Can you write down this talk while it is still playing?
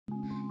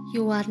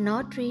You are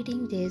not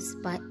reading this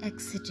by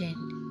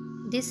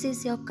accident. This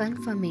is your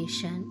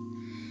confirmation.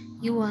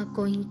 You are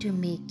going to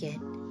make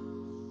it,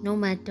 no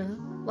matter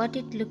what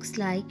it looks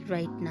like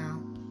right now.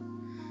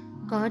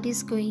 God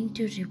is going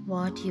to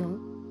reward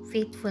you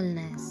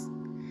faithfulness.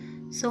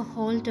 So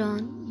hold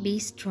on, be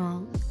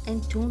strong,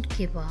 and don't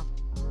give up.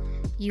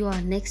 You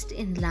are next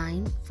in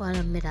line for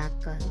a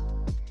miracle.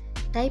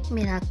 Type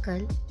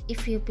miracle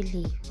if you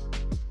believe.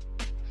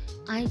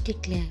 I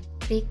declare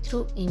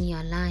breakthrough in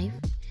your life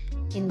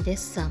in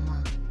this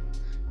summer.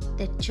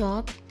 That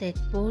job, that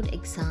board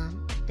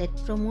exam, that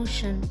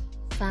promotion,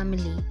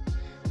 family,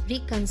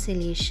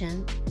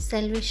 reconciliation,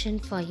 salvation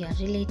for your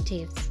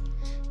relatives,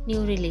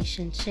 new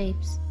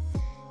relationships,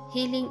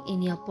 healing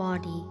in your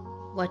body,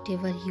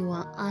 whatever you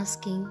are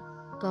asking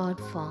God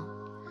for,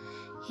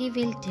 He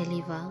will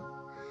deliver.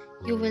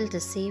 You will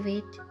receive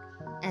it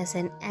as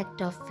an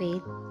act of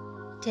faith.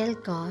 Tell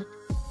God,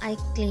 I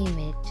claim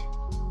it.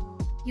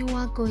 You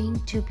are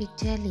going to be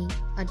telling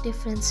a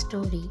different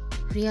story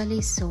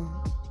really soon.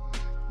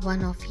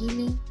 One of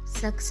healing,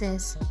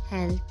 success,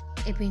 health,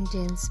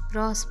 abundance,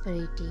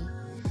 prosperity,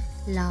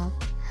 love,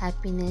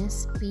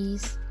 happiness,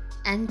 peace,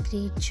 and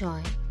great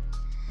joy.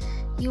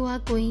 You are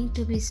going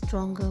to be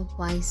stronger,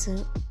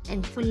 wiser,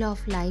 and full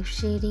of life,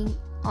 sharing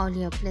all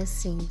your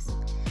blessings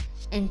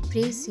and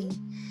praising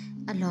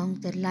along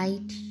the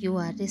light you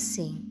are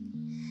receiving.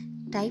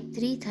 Type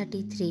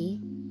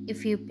 333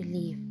 if you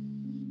believe.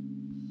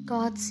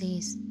 God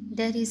says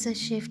there is a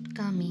shift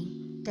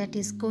coming that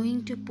is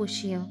going to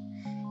push you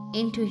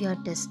into your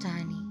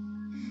destiny.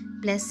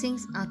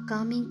 Blessings are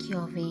coming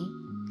your way.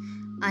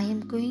 I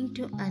am going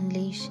to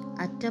unleash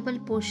a double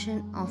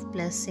portion of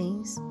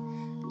blessings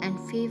and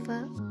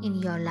favor in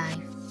your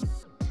life.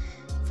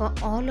 For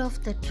all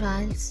of the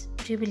trials,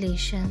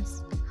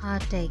 tribulations,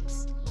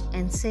 heartaches,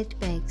 and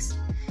setbacks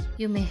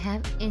you may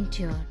have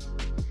endured,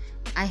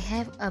 I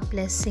have a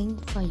blessing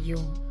for you.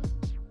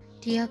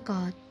 Dear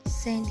God,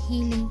 send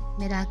healing,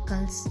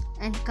 miracles,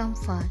 and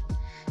comfort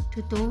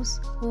to those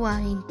who are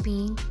in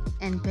pain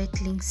and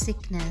battling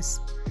sickness,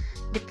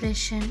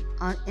 depression,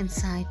 or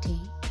anxiety.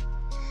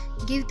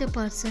 Give the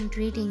person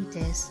reading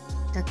this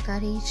the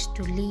courage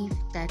to leave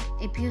that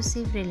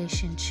abusive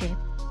relationship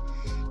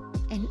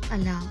and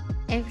allow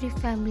every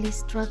family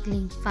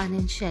struggling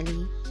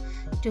financially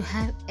to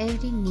have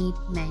every need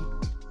met.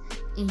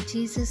 In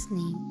Jesus'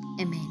 name,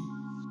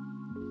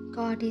 Amen.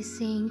 God is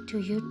saying to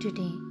you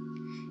today,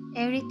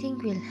 everything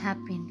will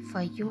happen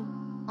for you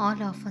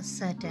all of a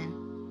sudden.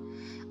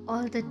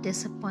 All the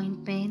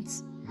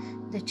disappointments,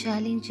 the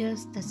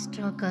challenges, the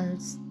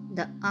struggles,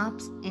 the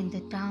ups and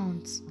the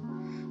downs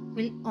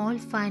will all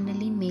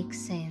finally make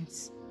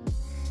sense.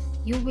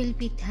 You will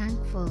be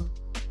thankful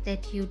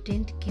that you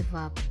didn't give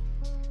up.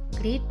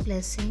 Great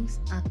blessings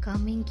are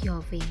coming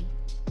your way.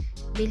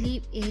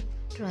 Believe it,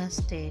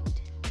 trust it.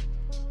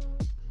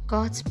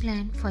 God's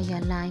plan for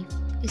your life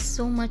is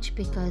so much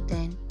bigger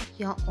than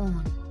your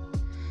own.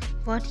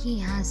 What He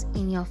has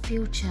in your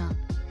future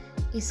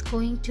is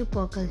going to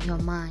boggle your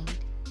mind.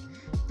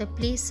 The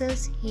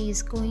places He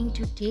is going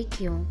to take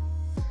you,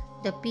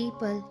 the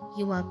people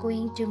you are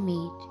going to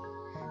meet,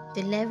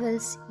 the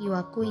levels you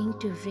are going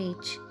to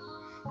reach.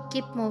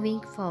 Keep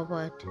moving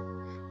forward.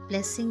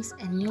 Blessings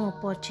and new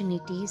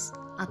opportunities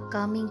are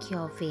coming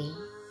your way.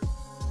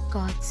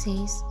 God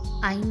says,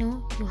 I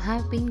know you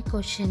have been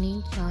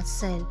questioning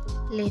yourself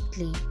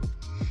lately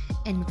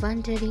and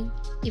wondering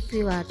if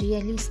you are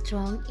really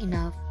strong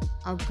enough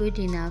or good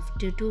enough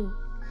to do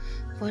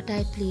what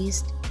I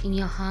placed in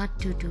your heart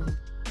to do.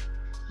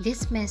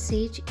 This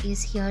message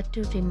is here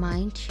to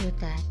remind you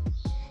that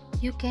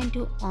you can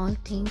do all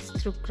things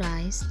through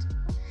Christ.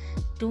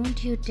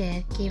 Don't you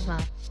dare give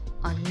up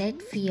or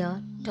let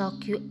fear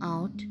talk you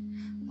out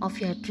of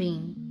your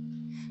dream.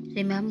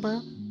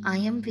 Remember, I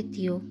am with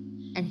you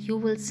and you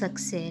will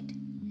succeed.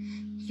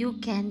 You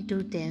can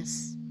do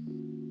this.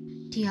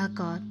 Dear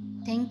God,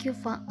 thank you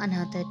for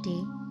another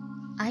day.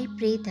 I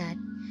pray that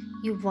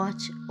you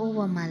watch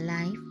over my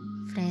life,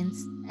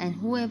 friends, and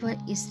whoever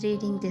is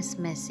reading this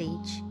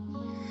message.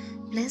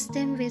 Bless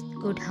them with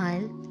good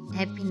health,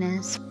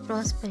 happiness,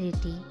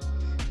 prosperity,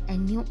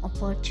 and new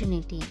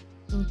opportunity.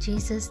 In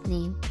Jesus'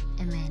 name,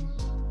 Amen.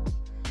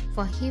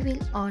 For He will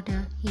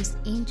order His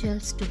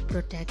angels to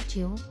protect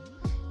you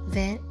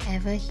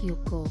wherever you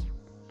go.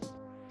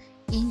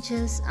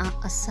 Angels are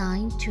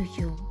assigned to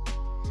you.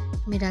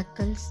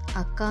 Miracles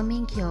are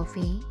coming your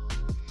way.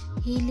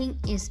 Healing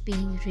is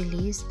being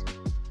released.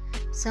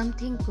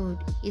 Something good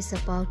is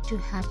about to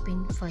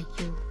happen for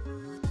you.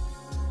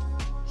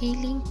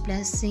 Healing,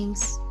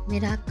 blessings,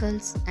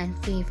 miracles, and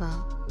favor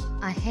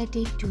are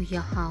headed to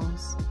your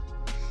house.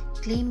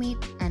 Claim it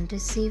and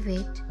receive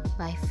it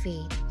by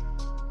faith.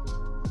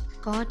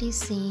 God is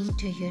saying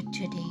to you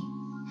today,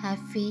 have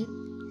faith,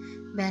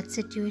 bad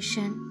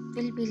situation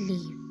will be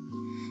leave.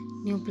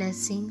 New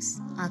blessings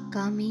are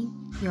coming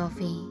your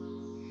way.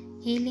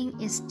 Healing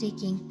is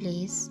taking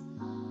place.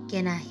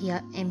 Can I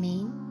hear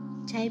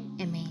Amen? Type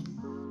Amen.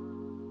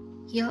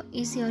 Here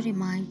is your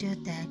reminder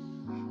that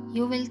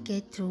you will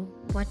get through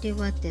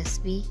whatever this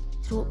week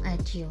through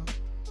at you.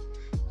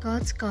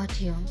 God's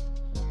got you.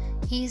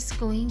 He is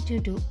going to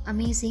do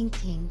amazing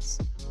things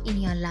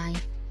in your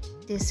life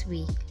this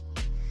week.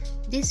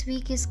 This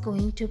week is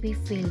going to be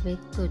filled with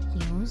good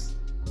news,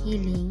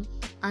 healing,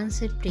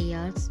 answered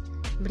prayers,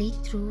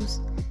 breakthroughs,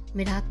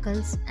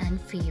 miracles, and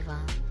favor.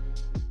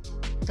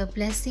 The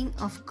blessing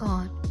of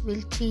God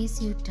will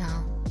chase you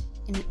down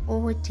and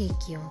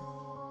overtake you.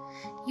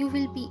 You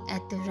will be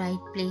at the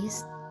right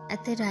place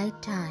at the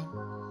right time.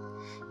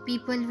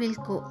 People will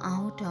go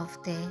out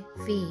of their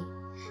way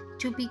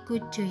to be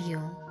good to you.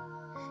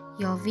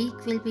 Your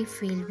week will be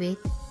filled with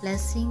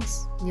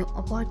blessings, new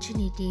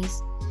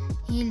opportunities,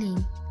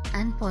 healing,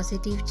 and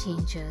positive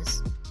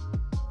changes.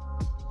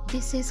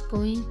 This is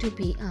going to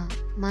be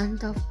a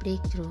month of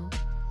breakthrough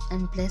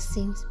and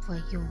blessings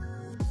for you.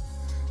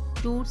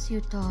 Doors you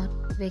thought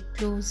were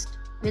closed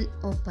will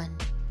open.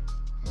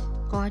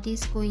 God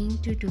is going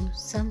to do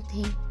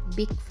something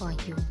big for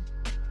you.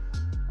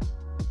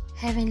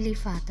 Heavenly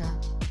Father,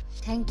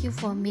 thank you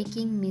for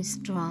making me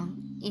strong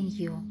in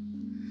you.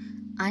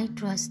 I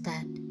trust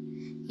that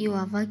you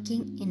are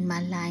working in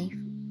my life,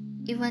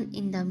 even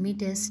in the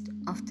midst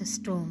of the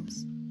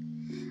storms.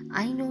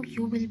 I know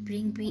you will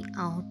bring me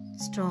out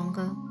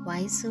stronger,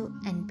 wiser,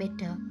 and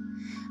better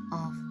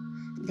off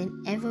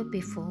than ever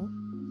before.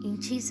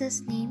 In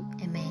Jesus' name,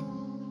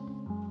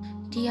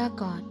 Amen. Dear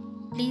God,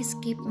 please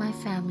keep my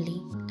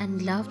family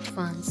and loved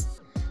ones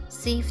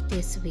safe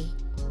this week.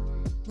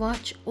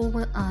 Watch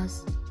over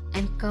us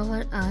and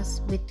cover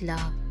us with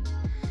love.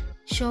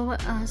 Shower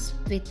us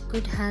with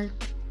good health,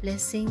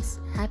 blessings,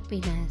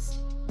 happiness.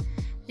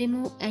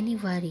 Remove any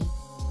worry,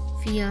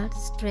 fear,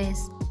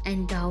 stress,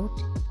 and doubt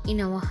in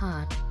our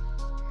heart.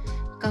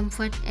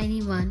 Comfort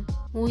anyone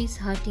who is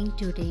hurting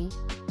today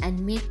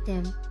and make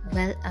them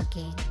well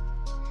again.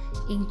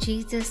 In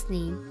Jesus'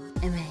 name,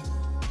 Amen.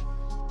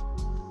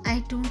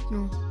 I don't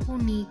know who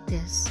needs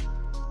this,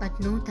 but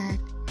know that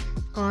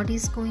God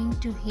is going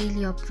to heal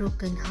your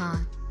broken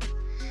heart.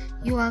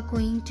 You are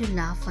going to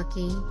laugh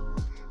again.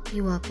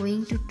 You are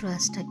going to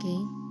trust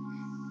again.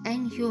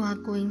 And you are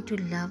going to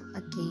love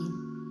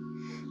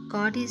again.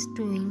 God is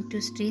doing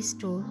to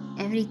restore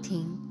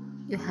everything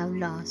you have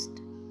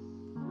lost.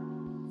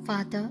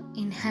 Father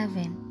in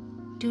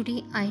heaven,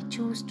 today I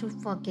choose to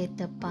forget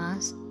the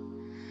past.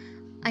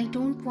 I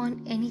don't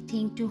want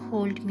anything to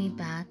hold me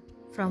back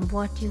from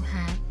what you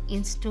have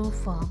in store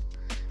for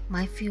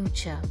my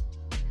future.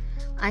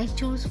 I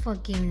choose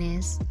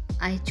forgiveness.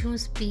 I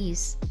choose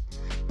peace.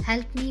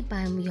 Help me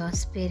by your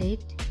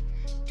Spirit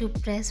to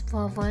press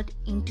forward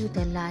into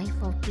the life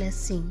of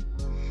blessing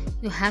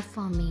you have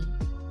for me.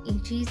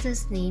 In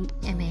Jesus' name,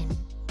 Amen.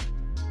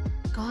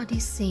 God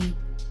is saying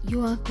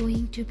you are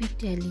going to be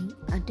telling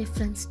a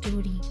different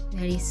story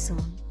very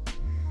soon.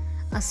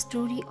 A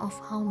story of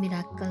how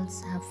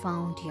miracles have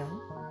found you.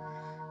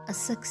 A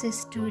success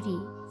story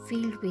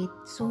filled with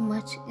so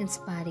much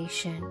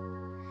inspiration.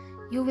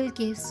 You will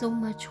give so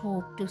much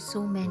hope to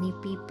so many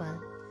people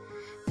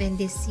when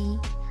they see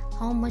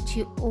how much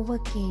you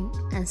overcame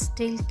and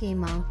still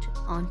came out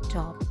on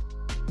top.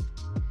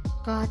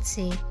 God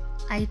said,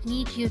 I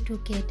need you to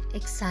get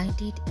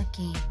excited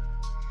again.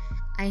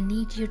 I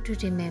need you to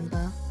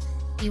remember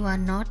you are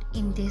not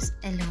in this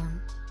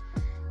alone.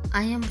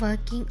 I am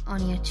working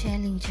on your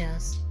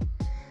challenges.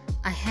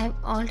 I have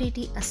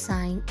already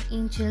assigned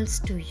angels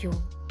to you.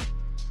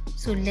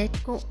 So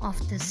let go of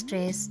the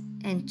stress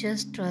and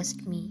just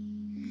trust me.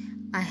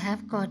 I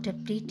have got a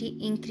pretty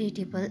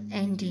incredible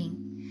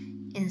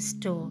ending in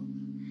store.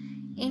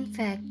 In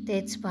fact,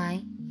 that's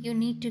why you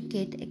need to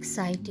get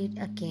excited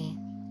again.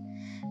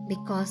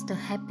 Because the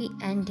happy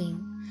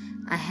ending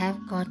I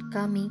have got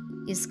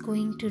coming is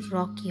going to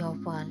rock your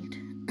world.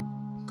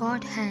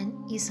 God's hand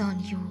is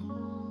on you.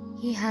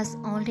 He has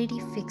already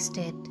fixed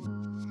it.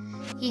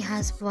 He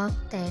has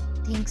worked that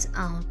things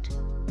out.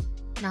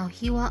 Now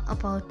you are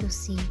about to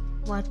see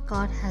what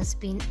God has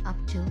been up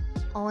to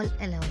all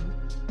along.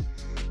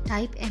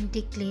 Type and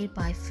declare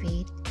by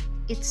faith,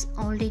 it's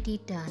already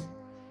done.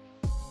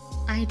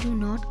 I do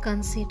not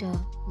consider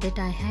that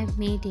I have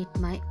made it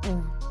my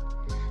own.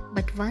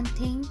 But one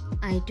thing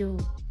I do,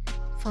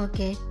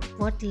 forget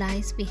what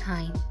lies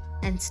behind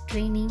and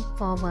straining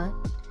forward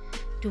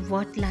to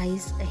what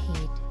lies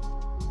ahead.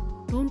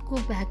 Don't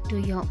go back to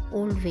your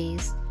old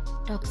ways,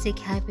 toxic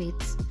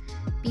habits,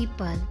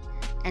 people,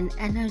 and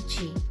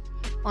energy.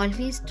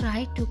 Always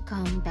try to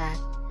come back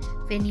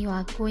when you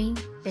are going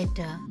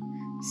better.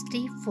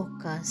 Stay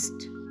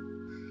focused.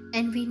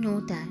 And we know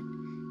that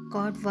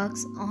God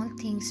works all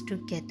things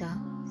together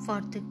for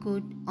the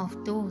good of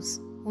those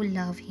who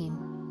love Him,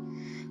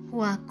 who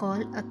are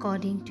called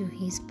according to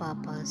His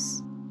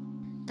purpose.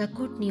 The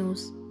good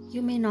news,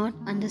 you may not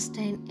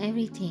understand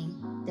everything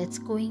that's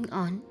going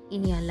on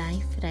in your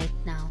life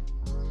right now,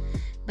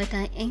 but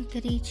I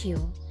encourage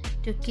you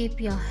to keep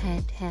your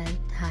head held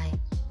high.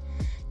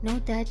 Know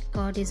that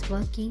God is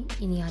working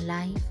in your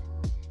life.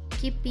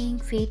 Keep being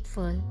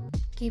faithful,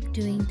 keep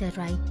doing the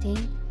right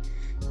thing,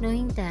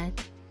 knowing that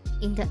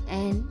in the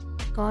end,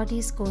 God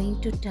is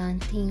going to turn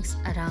things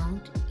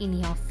around in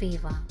your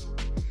favor.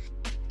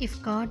 If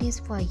God is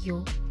for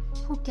you,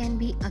 who can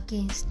be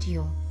against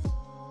you?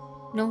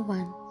 No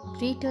one.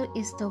 Greater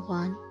is the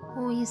one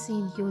who is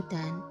in you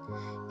than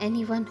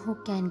anyone who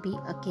can be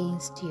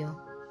against you.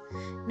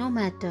 No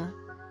matter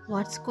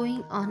what's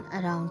going on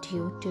around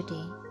you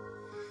today,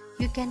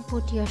 you can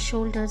put your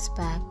shoulders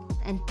back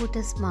and put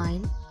a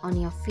smile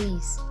on your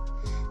face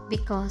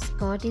because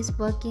God is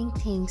working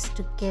things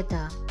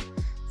together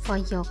for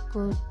your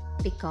good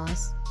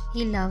because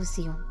He loves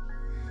you.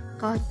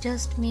 God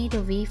just made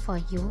a way for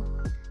you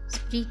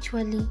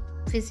spiritually,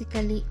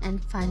 physically,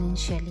 and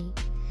financially.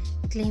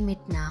 Claim it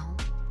now.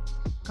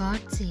 God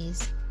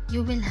says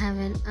you will have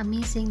an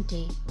amazing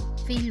day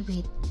filled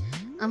with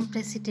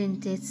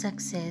unprecedented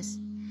success,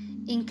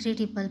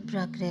 incredible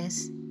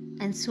progress,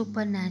 and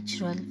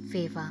supernatural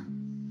favor.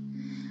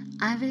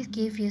 I will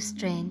give you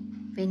strength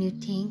when you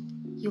think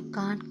you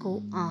can't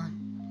go on.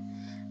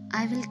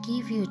 I will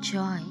give you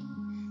joy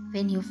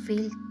when you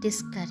feel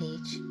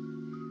discouraged.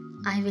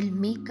 I will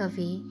make a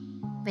way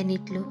when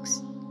it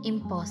looks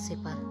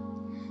impossible.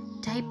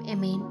 Type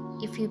Amen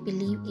if you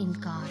believe in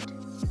God.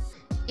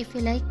 If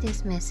you like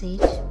this message,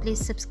 please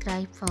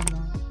subscribe for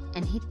more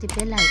and hit the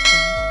bell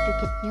icon to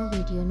get new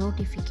video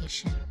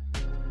notification.